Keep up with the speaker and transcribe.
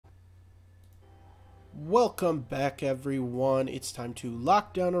Welcome back, everyone. It's time to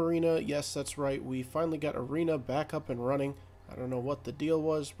lock down Arena. Yes, that's right. We finally got Arena back up and running. I don't know what the deal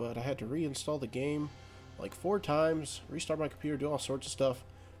was, but I had to reinstall the game like 4 times, restart my computer, do all sorts of stuff.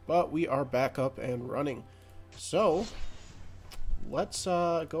 But we are back up and running. So, let's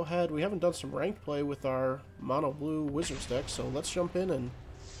go ahead. We haven't done some ranked play with our mono blue Wizards deck, so let's jump in and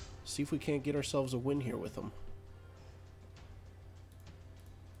see if we can't get ourselves a win here with them.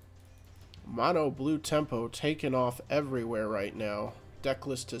 Mono blue tempo taken off everywhere right now. Deck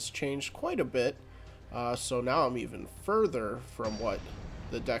list has changed quite a bit, so now I'm even further from what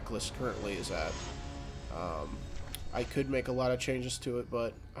the deck list currently is at. I could make a lot of changes to it,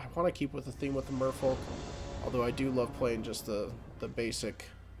 but I want to keep with the theme with the Merfolk, although I do love playing just the basic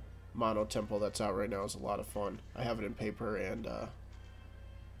mono tempo that's out right now. Is a lot of fun. I have it in paper and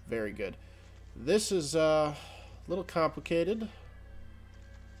very good. This is a little complicated.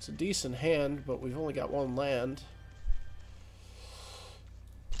 It's a decent hand, but we've only got 1 land.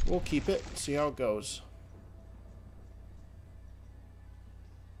 We'll keep it, see how it goes.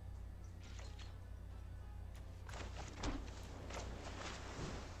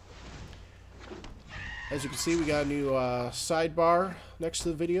 As you can see, we got a new sidebar next to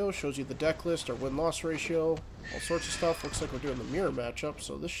the video. Shows you the deck list, our win-loss ratio, all sorts of stuff. Looks like we're doing the mirror matchup,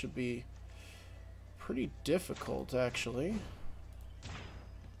 so this should be pretty difficult, actually.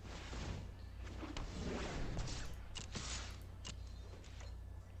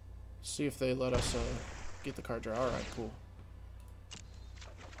 See if they let us get the card draw. Alright, cool.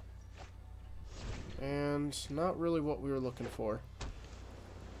 And not really what we were looking for.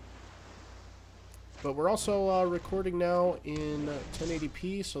 But we're also recording now in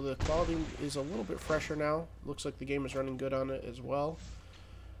 1080p, so the quality is a little bit fresher now. Looks like the game is running good on it as well.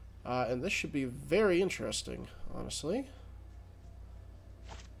 And this should be very interesting, honestly.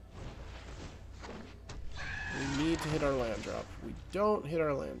 We need to hit our land drop. We don't hit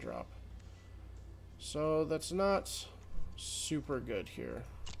our land drop. So that's not super good here.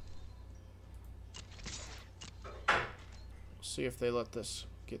 See if they let this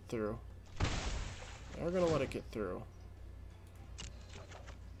get through. They're gonna let it get through.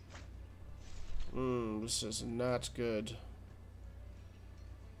 This is not good.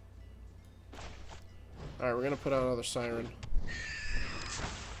 Alright, we're gonna put out another siren.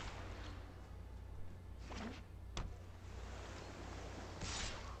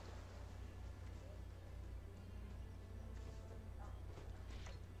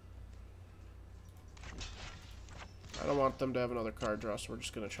 I don't want them to have another card draw, so we're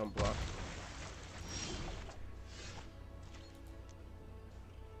just going to chump block.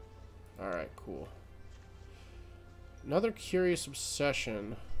 Alright, cool. Another Curious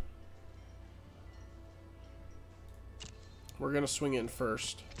Obsession. We're going to swing in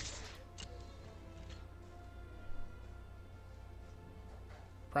first.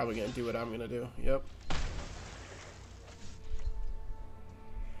 Probably going to do what I'm going to do. Yep.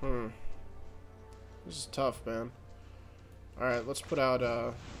 This is tough, man. Alright, let's put out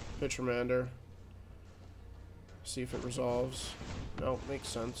Pitchermander. See if it resolves. No, makes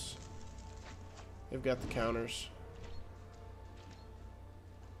sense. They've got the counters.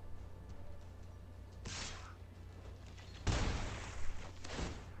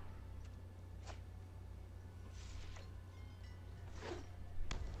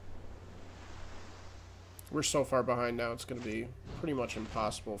 We're so far behind now, it's going to be pretty much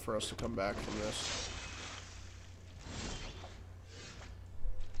impossible for us to come back from this.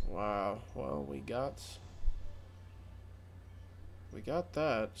 Wow, well, we got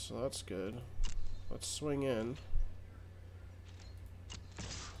that, so that's good. Let's swing in.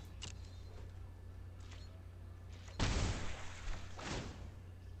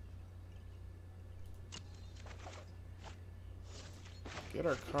 Get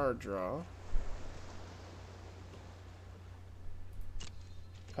our card draw.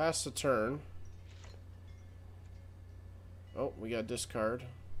 Pass the turn. Oh, we got discard.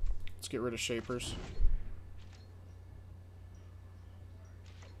 Let's get rid of Shapers.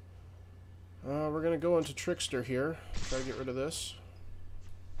 We're going to go into Trickster here. Try to get rid of this.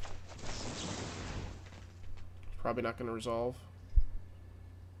 Probably not going to resolve.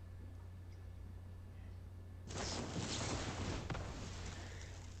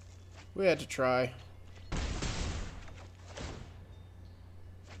 We had to try.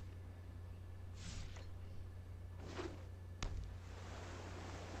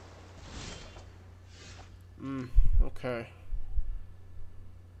 Okay.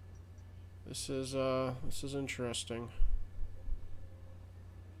 This is interesting.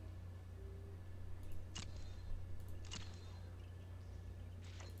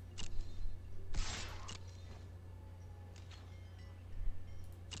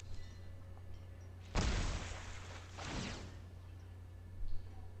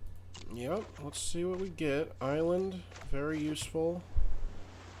 Yep, let's see what we get. Island, very useful.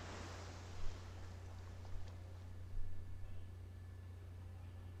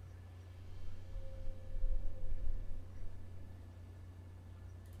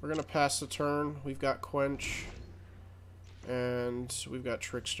 We're gonna pass the turn. We've got Quench, and we've got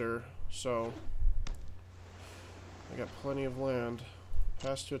Trickster, so I got plenty of land.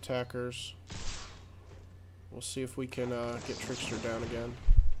 Pass to attackers. We'll see if we can get Trickster down again.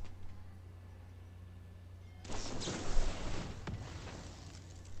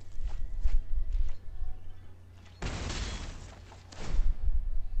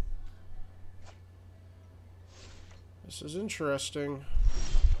 This is interesting.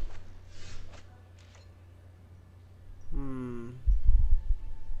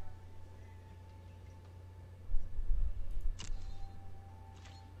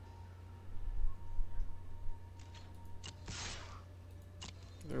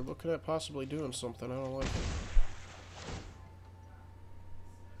 They're looking at possibly doing something. I don't like it.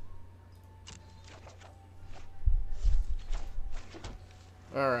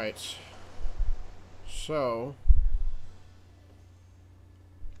 Alright. So...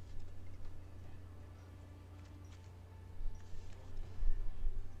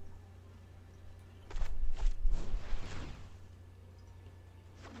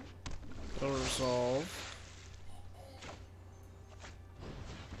 they'll resolve.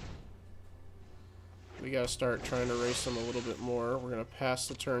 We gotta start trying to race them a little bit more. We're gonna pass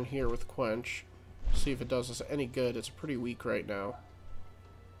the turn here with Quench. See if it does us any good. It's pretty weak right now.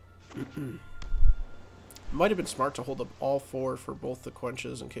 Might have been smart to hold up all four for both the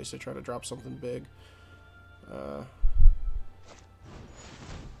Quenches in case they try to drop something big. Night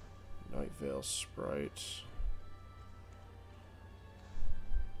Veil Sprite.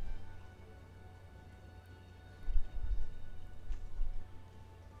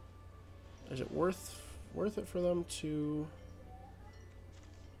 Is it worth it for them to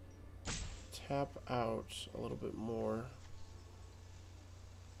tap out a little bit more?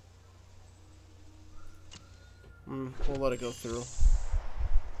 We'll let it go through.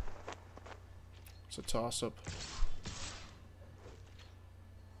 It's a toss-up.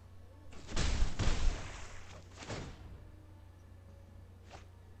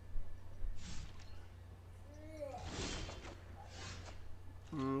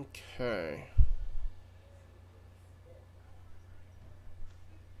 Okay.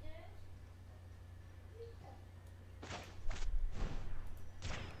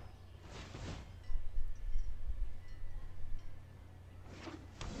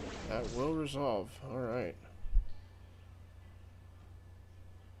 That will resolve. Alright.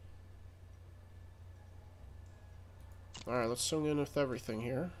 Alright, let's swing in with everything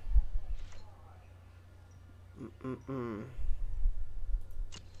here.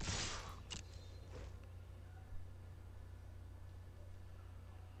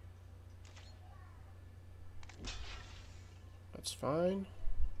 That's fine.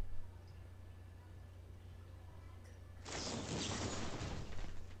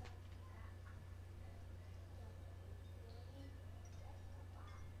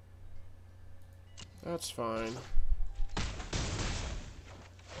 That's fine.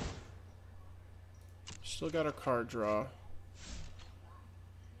 Still got our card draw.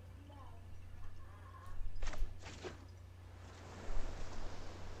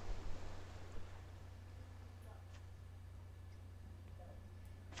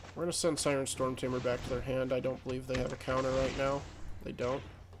 We're going to send Siren Stormtamer back to their hand. I don't believe they have a counter right now. They don't.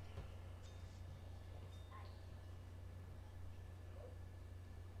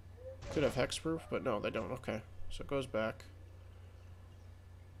 Could have hexproof, but no, they don't. Okay, so it goes back.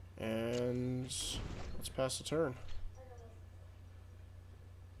 And let's pass the turn.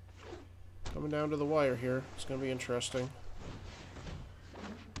 Coming down to the wire here. It's going to be interesting.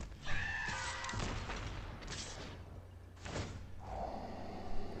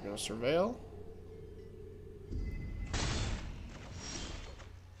 We're going to surveil.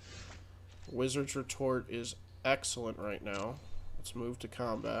 Wizard's Retort is excellent right now. Let's move to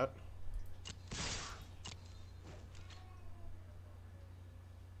combat.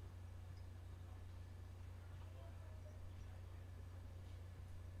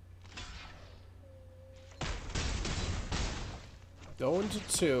 Going to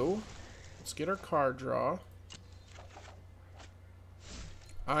 2. Let's get our card draw.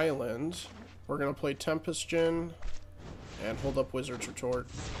 Island. We're going to play Tempest Djinn and hold up Wizard's Retort.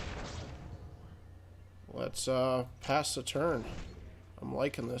 Let's pass the turn. I'm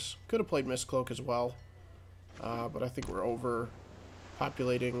liking this. Could have played Mistcloak as well, but I think we're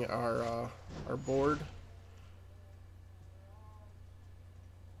overpopulating our board.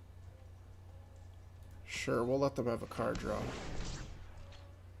 Sure, we'll let them have a card draw.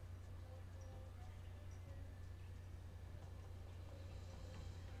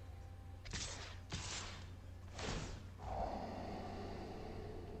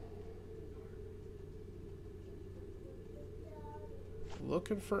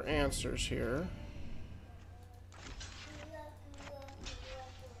 Looking for answers here.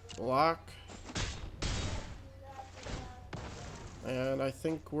 Block. And I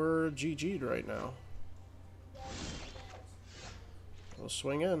think we're GG'd right now. We'll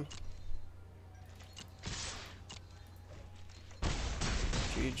swing in.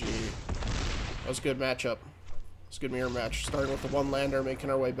 GG. That was a good matchup. It's a good mirror match. Starting with the one lander,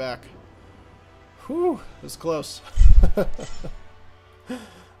 making our way back. Whew, it was close.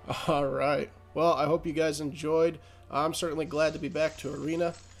 Alright. Well, I hope you guys enjoyed. I'm certainly glad to be back to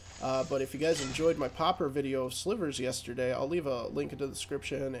Arena. But if you guys enjoyed my popper video of slivers yesterday, I'll leave a link in the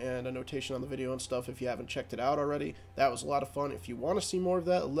description and a notation on the video and stuff if you haven't checked it out already. That was a lot of fun. If you want to see more of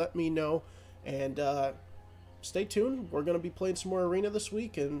that, let me know. And stay tuned. We're going to be playing some more Arena this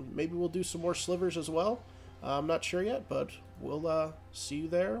week, and maybe we'll do some more slivers as well. I'm not sure yet, but we'll see you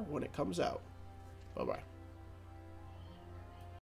there when it comes out. Bye-bye.